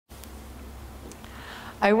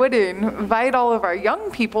I would invite all of our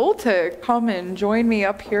young people to come and join me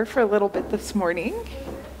up here for a little bit this morning.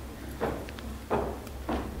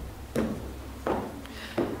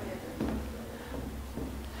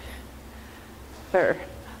 They're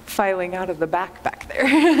filing out of the back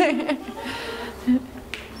there.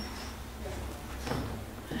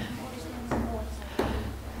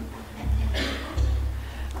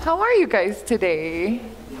 How are you guys today?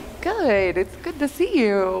 Good. It's good to see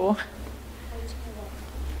you.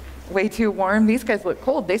 Way too warm. These guys look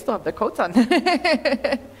cold. They still have their coats on.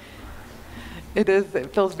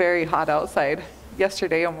 It feels very hot outside.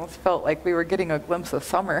 Yesterday almost felt like we were getting a glimpse of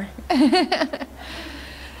summer.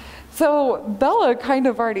 So Bella kind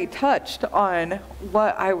of already touched on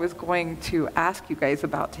what I was going to ask you guys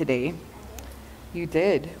about today. You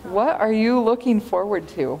did. What are you looking forward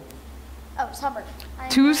to? Oh, summer.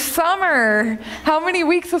 To summer. How many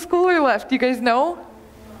weeks of school are left? Do you guys know?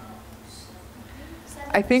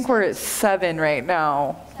 I think we're at 7 right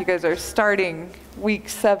now. You guys are starting week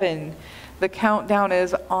 7. The countdown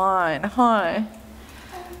is on, huh?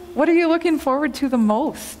 What are you looking forward to the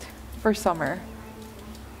most for summer?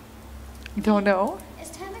 You don't know? It's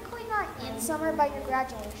technically not in summer, but your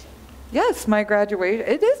graduation. Yes, my graduation,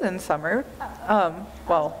 it is in summer.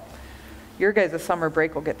 Well, your guys' summer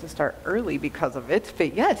break will get to start early because of it.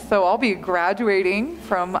 But yes, so I'll be graduating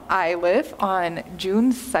from ILIF on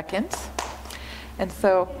June 2nd. And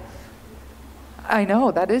so, I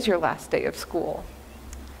know, that is your last day of school.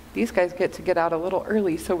 These guys get to get out a little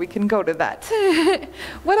early so we can go to that.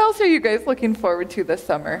 What else are you guys looking forward to this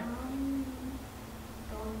summer?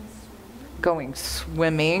 Going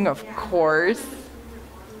swimming, of course.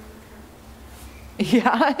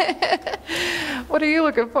 Yeah. What are you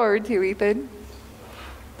looking forward to, Ethan?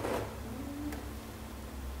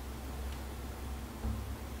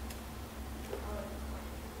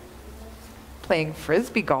 Playing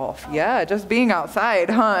frisbee golf. Yeah, just being outside,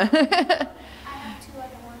 huh? I have 2 other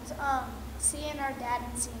ones. Seeing our dad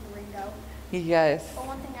and seeing Ringo. Yes. But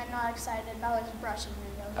one thing I'm not excited about is brushing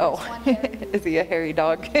Ringo. Oh, is he a hairy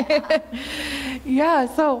dog? Yeah,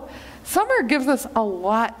 so summer gives us a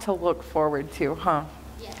lot to look forward to, huh?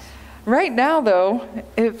 Yes. Right now, though,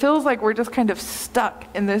 it feels like we're just kind of stuck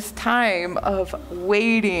in this time of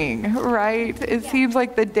waiting, right? It seems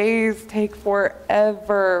like the days take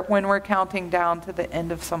forever when we're counting down to the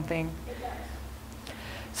end of something. It does.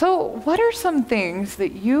 So what are some things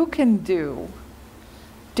that you can do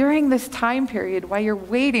during this time period while you're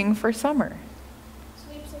waiting for summer?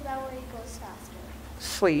 Sleep so that way it goes faster.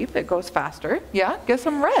 Sleep, it goes faster. Yeah, get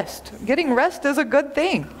some rest. Getting rest is a good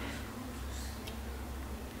thing.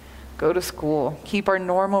 Go to school, keep our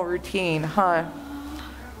normal routine, huh?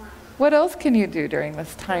 What else can you do during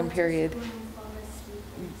this time period?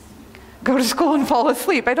 Go to school and fall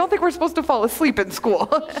asleep. I don't think we're supposed to fall asleep in school.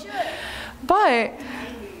 But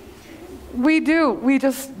we do.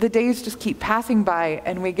 The days just keep passing by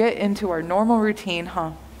and we get into our normal routine,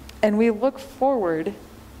 huh? And we look forward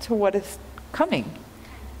to what is coming.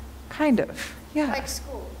 Kind of, yeah. Like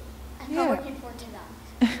school. I'm not looking forward to that.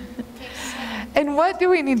 And what do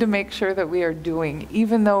we need to make sure that we are doing,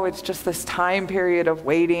 even though it's just this time period of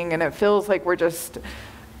waiting and it feels like we're just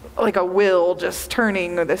like a wheel just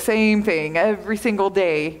turning the same thing every single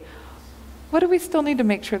day? What do we still need to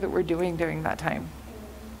make sure that we're doing during that time?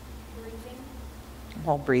 Breathing.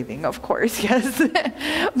 Well, breathing, of course, yes.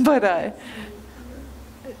 But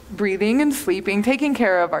breathing and sleeping, taking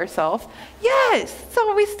care of ourselves. Yes,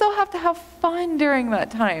 so we still have to have fun during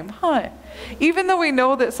that time, huh? Even though we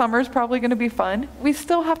know that summer's probably going to be fun, we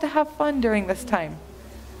still have to have fun during this time.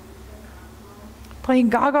 Playing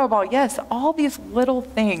gaga ball, yes, all these little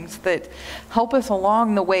things that help us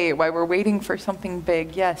along the way while we're waiting for something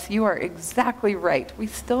big. Yes, you are exactly right. We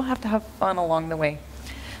still have to have fun along the way.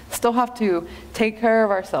 Still have to take care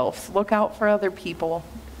of ourselves, look out for other people.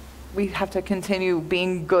 We have to continue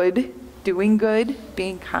being good, doing good,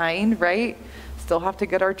 being kind, right? Still have to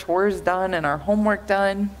get our chores done and our homework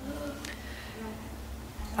done.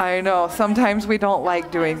 I know, sometimes we don't like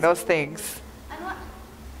doing those things.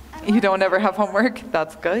 You don't ever have homework?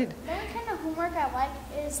 That's good. The only kind of homework I like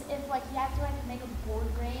is if like you have to like make a board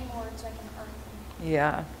game or it's like an art thing.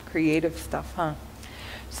 Yeah, creative stuff, huh?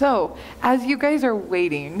 So, as you guys are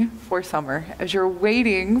waiting for summer, as you're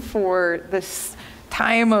waiting for this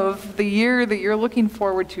time of the year that you're looking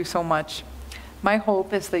forward to so much, my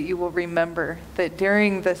hope is that you will remember that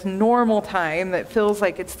during this normal time that feels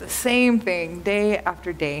like it's the same thing day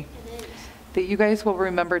after day, that you guys will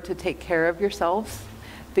remember to take care of yourselves,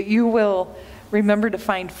 that you will remember to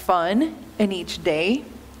find fun in each day,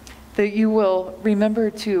 that you will remember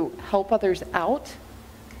to help others out,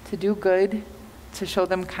 to do good, to show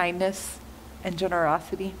them kindness and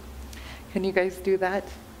generosity? Can you guys do that?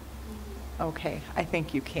 Okay, I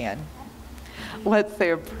think you can. Let's say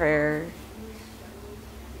a prayer.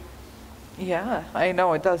 Yeah, I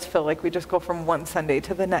know it does feel like we just go from one Sunday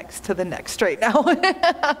to the next right now.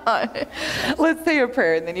 Let's say a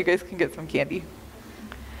prayer and then you guys can get some candy.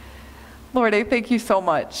 Lord, I thank you so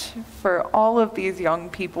much for all of these young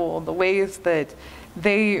people, the ways that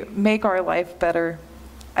they make our life better.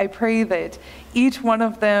 I pray that each one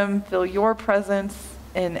of them feel your presence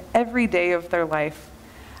in every day of their life.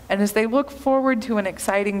 And as they look forward to an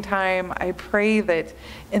exciting time, I pray that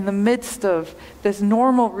in the midst of this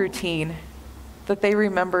normal routine, that they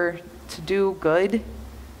remember to do good,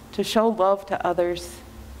 to show love to others,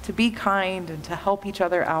 to be kind, and to help each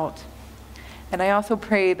other out. And I also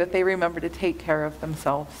pray that they remember to take care of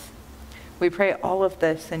themselves. We pray all of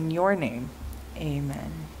this in your name.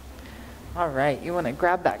 Amen. All right, you want to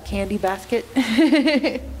grab that candy basket? One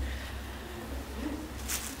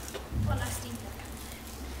last thing.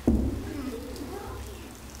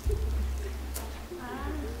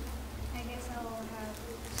 I guess I will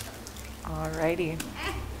have. All righty.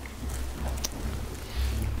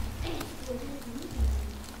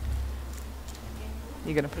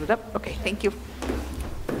 You gonna put it up? Okay, thank you.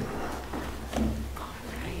 All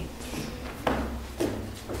right.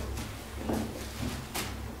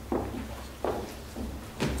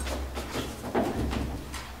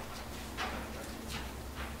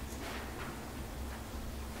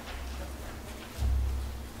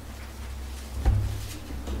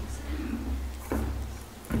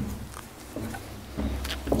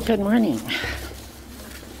 Good morning.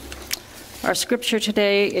 Our scripture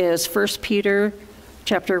today is 1 Peter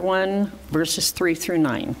chapter 1, verses 3 through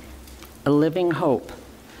 9, a living hope.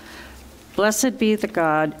 Blessed be the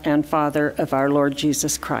God and Father of our Lord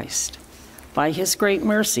Jesus Christ. By his great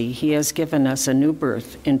mercy, he has given us a new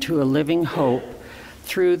birth into a living hope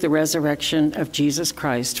through the resurrection of Jesus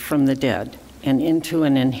Christ from the dead, and into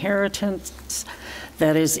an inheritance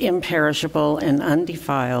that is imperishable and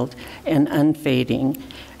undefiled and unfading,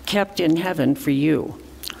 kept in heaven for you,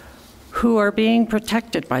 who are being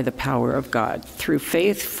protected by the power of God through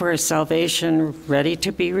faith for a salvation ready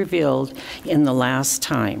to be revealed in the last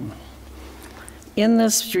time. In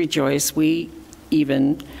this rejoice we,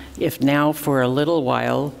 even if now for a little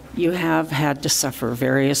while you have had to suffer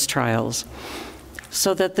various trials,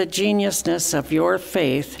 so that the genuineness of your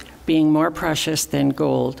faith, being more precious than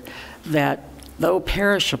gold, that though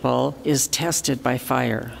perishable is tested by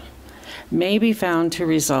fire, may be found to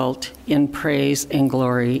result in praise and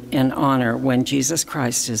glory and honor when Jesus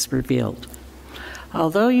Christ is revealed.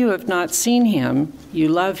 Although you have not seen him, you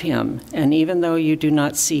love him, and even though you do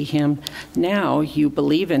not see him now, you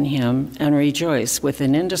believe in him and rejoice with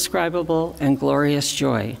an indescribable and glorious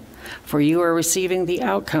joy, for you are receiving the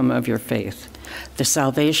outcome of your faith, the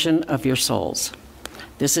salvation of your souls.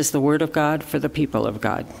 This is the word of God for the people of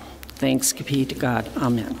God. Thanks be to God.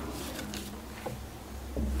 Amen.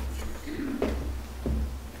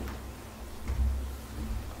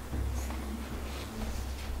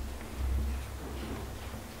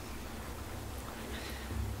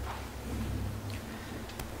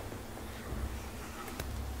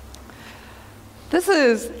 This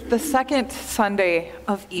is the second Sunday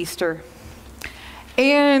of Easter.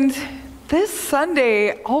 And this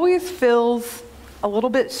Sunday always feels a little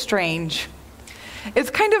bit strange.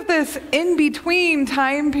 It's kind of this in-between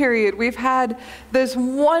time period. We've had this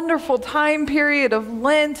wonderful time period of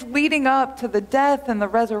Lent leading up to the death and the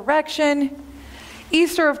resurrection.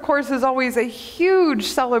 Easter, of course, is always a huge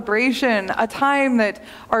celebration, a time that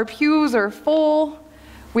our pews are full.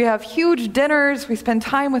 We have huge dinners. We spend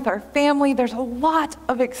time with our family. There's a lot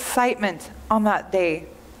of excitement on that day.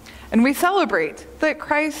 And we celebrate that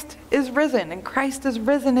Christ is risen, and Christ is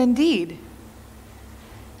risen indeed.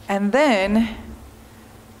 And then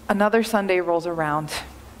another Sunday rolls around,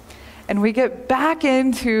 and we get back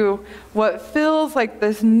into what feels like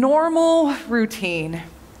this normal routine,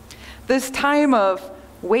 this time of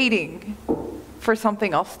waiting for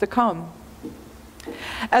something else to come.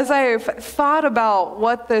 As I've thought about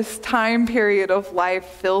what this time period of life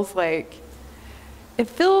feels like, it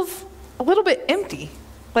feels a little bit empty,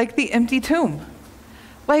 like the empty tomb.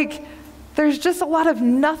 Like there's just a lot of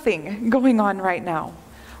nothing going on right now.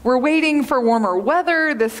 We're waiting for warmer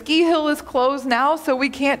weather. The ski hill is closed now, so we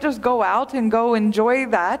can't just go out and go enjoy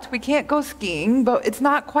that. We can't go skiing, but it's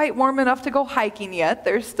not quite warm enough to go hiking yet.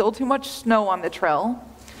 There's still too much snow on the trail.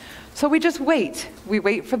 So we just wait. We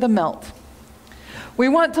wait for the melt. We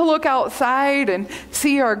want to look outside and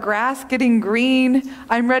see our grass getting green.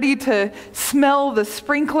 I'm ready to smell the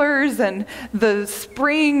sprinklers and the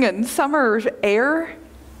spring and summer air,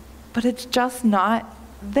 but it's just not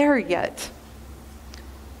there yet.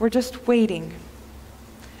 We're just waiting.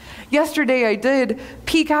 Yesterday I did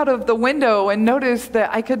peek out of the window and notice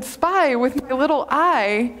that I could spy with my little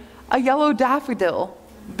eye a yellow daffodil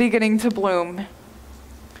beginning to bloom.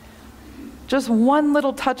 Just one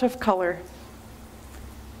little touch of color.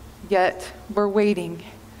 Yet we're waiting,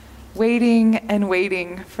 waiting and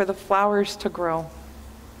waiting for the flowers to grow.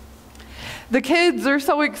 The kids are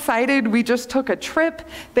so excited. We just took a trip.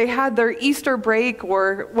 They had their Easter break,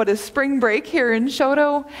 or what is spring break here in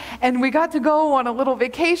Shoto, and we got to go on a little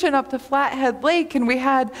vacation up to Flathead Lake, and we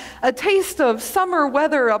had a taste of summer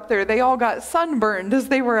weather up there. They all got sunburned as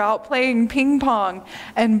they were out playing ping pong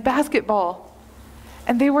and basketball.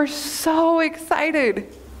 And they were so excited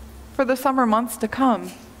for the summer months to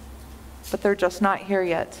come, but they're just not here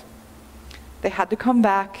yet. They had to come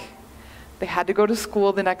back. They had to go to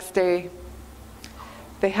school the next day.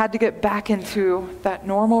 They had to get back into that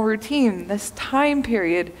normal routine, this time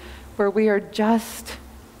period where we are just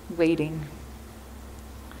waiting.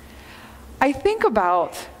 I think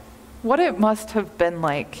about what it must have been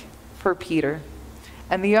like for Peter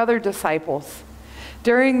and the other disciples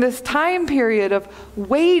during this time period of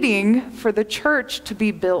waiting for the church to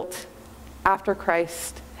be built after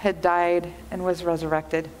Christ had died and was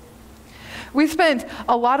resurrected. We spent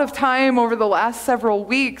a lot of time over the last several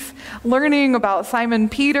weeks learning about Simon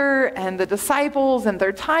Peter and the disciples and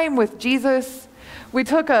their time with Jesus. We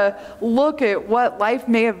took a look at what life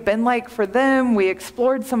may have been like for them. We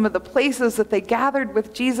explored some of the places that they gathered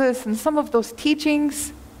with Jesus and some of those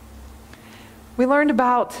teachings. We learned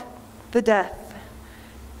about the death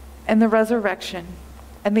and the resurrection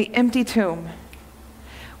and the empty tomb.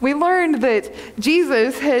 We learned that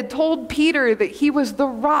Jesus had told Peter that he was the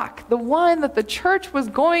rock, the one that the church was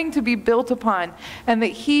going to be built upon, and that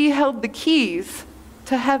he held the keys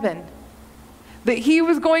to heaven. That he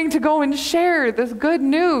was going to go and share this good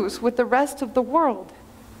news with the rest of the world.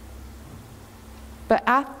 But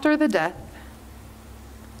after the death,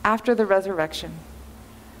 after the resurrection,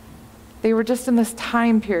 they were just in this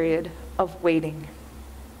time period of waiting.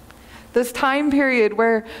 This time period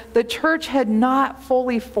where the church had not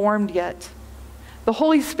fully formed yet. The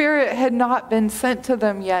Holy Spirit had not been sent to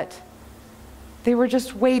them yet. They were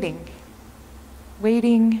just waiting,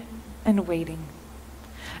 waiting and waiting.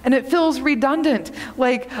 And it feels redundant,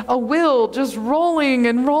 like a wheel just rolling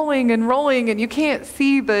and rolling and rolling, and you can't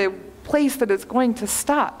see the place that it's going to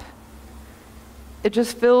stop. It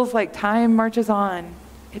just feels like time marches on.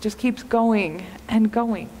 It just keeps going and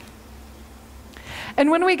going. And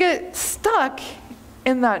when we get stuck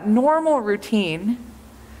in that normal routine,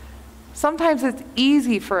 sometimes it's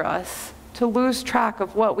easy for us to lose track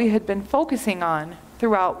of what we had been focusing on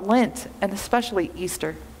throughout Lent and especially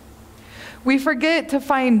Easter. We forget to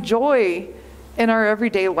find joy in our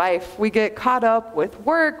everyday life. We get caught up with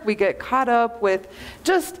work. We get caught up with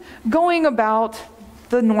just going about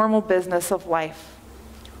the normal business of life.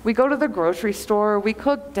 We go to the grocery store. We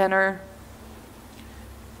cook dinner.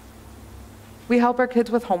 We help our kids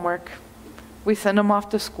with homework. We send them off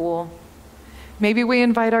to school. Maybe we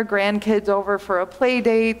invite our grandkids over for a play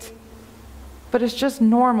date, but it's just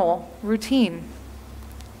normal routine.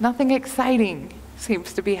 Nothing exciting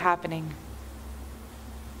seems to be happening.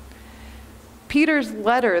 Peter's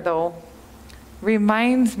letter, though,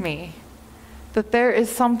 reminds me that there is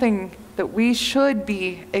something that we should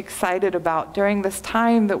be excited about during this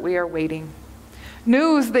time that we are waiting.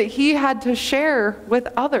 News that he had to share with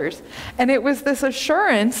others. And it was this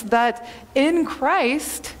assurance that in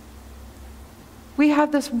Christ, we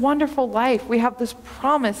have this wonderful life. We have this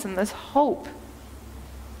promise and this hope.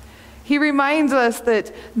 He reminds us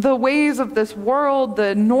that the ways of this world,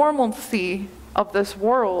 the normalcy of this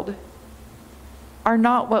world, are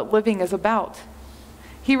not what living is about.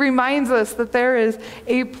 He reminds us that there is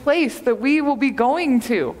a place that we will be going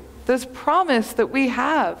to, this promise that we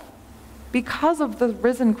have, because of the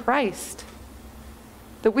risen Christ,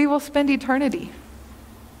 that we will spend eternity.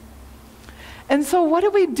 And so what do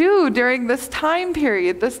we do during this time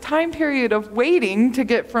period of waiting to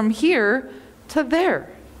get from here to there?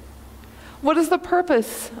 What is the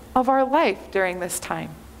purpose of our life during this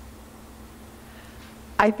time?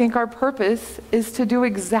 I think our purpose is to do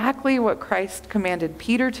exactly what Christ commanded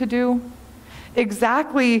Peter to do,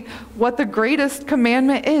 exactly what the greatest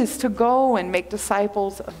commandment is, to go and make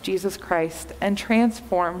disciples of Jesus Christ and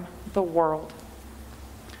transform the world.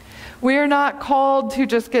 We are not called to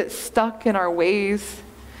just get stuck in our ways,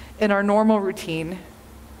 in our normal routine.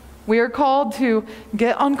 We are called to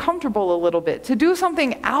get uncomfortable a little bit, to do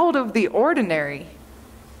something out of the ordinary,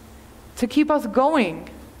 to keep us going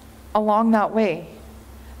along that way,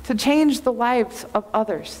 to change the lives of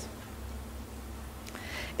others.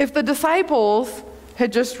 If the disciples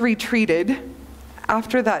had just retreated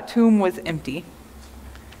after that tomb was empty,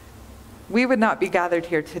 we would not be gathered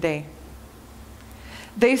here today.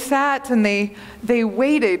 They sat and they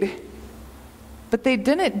waited, but they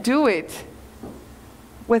didn't do it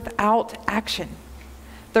without action.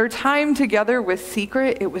 Their time together was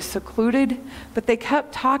secret, it was secluded, but they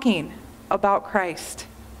kept talking about Christ.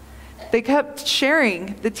 They kept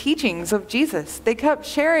sharing the teachings of Jesus. They kept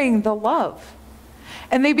sharing the love.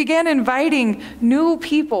 And they began inviting new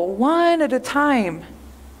people, one at a time,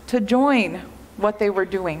 to join what they were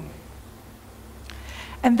doing.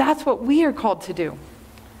 And that's what we are called to do.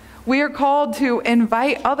 We are called to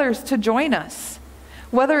invite others to join us.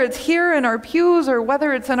 Whether it's here in our pews or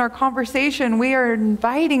whether it's in our conversation, we are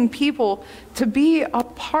inviting people to be a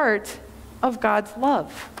part of God's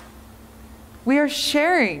love. We are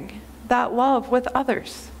sharing that love with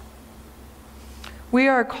others. We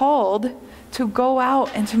are called to go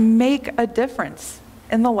out and to make a difference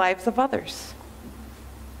in the lives of others.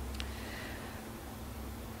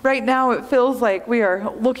 Right now, it feels like we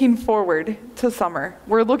are looking forward to summer.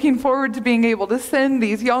 We're looking forward to being able to send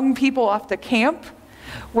these young people off to camp.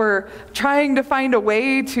 We're trying to find a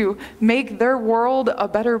way to make their world a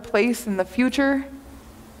better place in the future.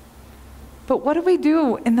 But what do we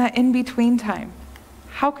do in that in-between time?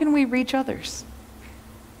 How can we reach others?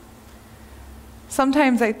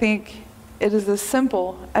 Sometimes I think it is as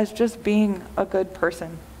simple as just being a good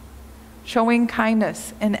person, showing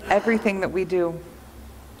kindness in everything that we do.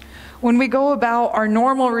 When we go about our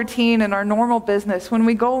normal routine and our normal business, when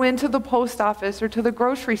we go into the post office or to the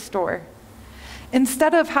grocery store,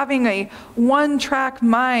 instead of having a one-track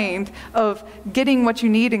mind of getting what you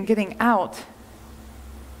need and getting out,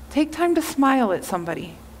 take time to smile at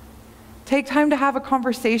somebody. Take time to have a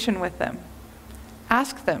conversation with them.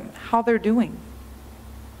 Ask them how they're doing.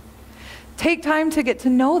 Take time to get to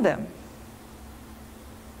know them.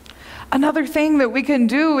 Another thing that we can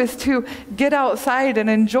do is to get outside and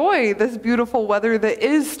enjoy this beautiful weather that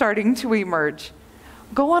is starting to emerge.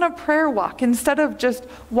 Go on a prayer walk. Instead of just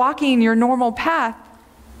walking your normal path,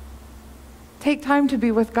 take time to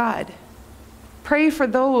be with God. Pray for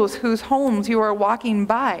those whose homes you are walking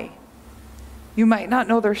by. You might not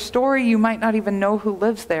know their story. You might not even know who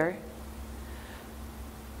lives there.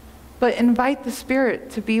 But invite the Spirit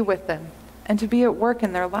to be with them and to be at work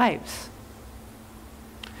in their lives.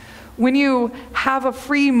 When you have a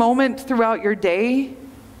free moment throughout your day,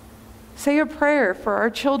 say a prayer for our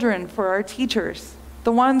children, for our teachers,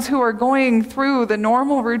 the ones who are going through the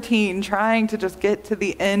normal routine, trying to just get to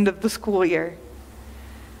the end of the school year.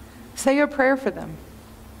 Say a prayer for them.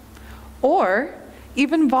 Or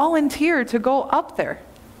even volunteer to go up there.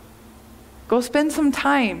 Go spend some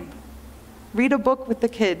time. Read a book with the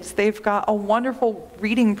kids. They've got a wonderful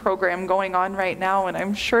reading program going on right now, and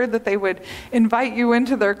I'm sure that they would invite you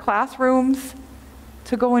into their classrooms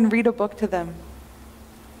to go and read a book to them.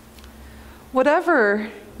 Whatever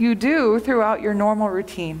you do throughout your normal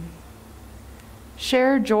routine,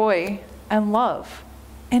 share joy and love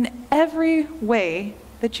in every way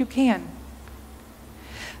that you can.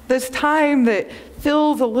 This time that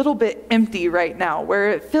feels a little bit empty right now,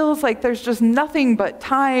 where it feels like there's just nothing but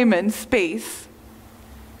time and space,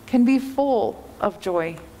 can be full of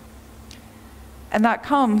joy. And that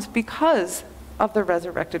comes because of the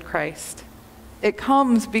resurrected Christ. It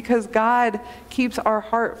comes because God keeps our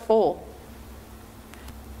heart full.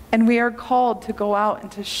 And we are called to go out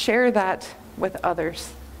and to share that with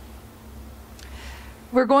others.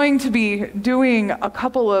 We're going to be doing a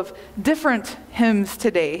couple of different hymns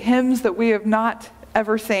today, hymns that we have not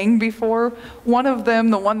ever sang before. One of them,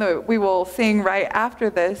 the one that we will sing right after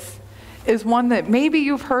this, is one that maybe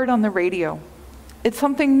you've heard on the radio. It's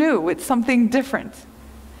something new, it's something different.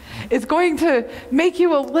 It's going to make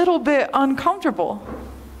you a little bit uncomfortable,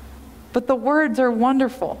 but the words are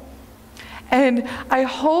wonderful. And I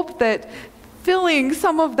hope that feeling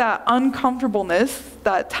some of that uncomfortableness,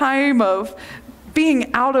 that time of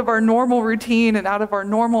being out of our normal routine and out of our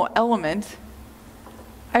normal element,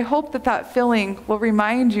 I hope that that feeling will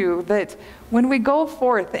remind you that when we go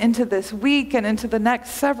forth into this week and into the next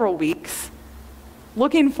several weeks,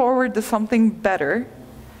 looking forward to something better,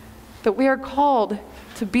 that we are called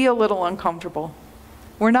to be a little uncomfortable.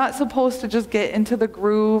 We're not supposed to just get into the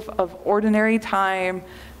groove of ordinary time,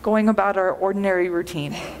 going about our ordinary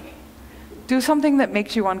routine. Do something that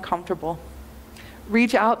makes you uncomfortable.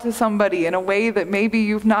 Reach out to somebody in a way that maybe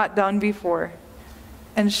you've not done before.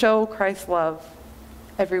 and show Christ's love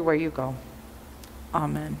everywhere you go.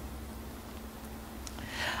 Amen.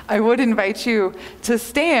 I would invite you to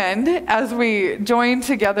stand as we join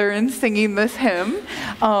together in singing this hymn.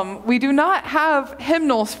 We do not have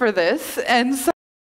hymnals for this, and so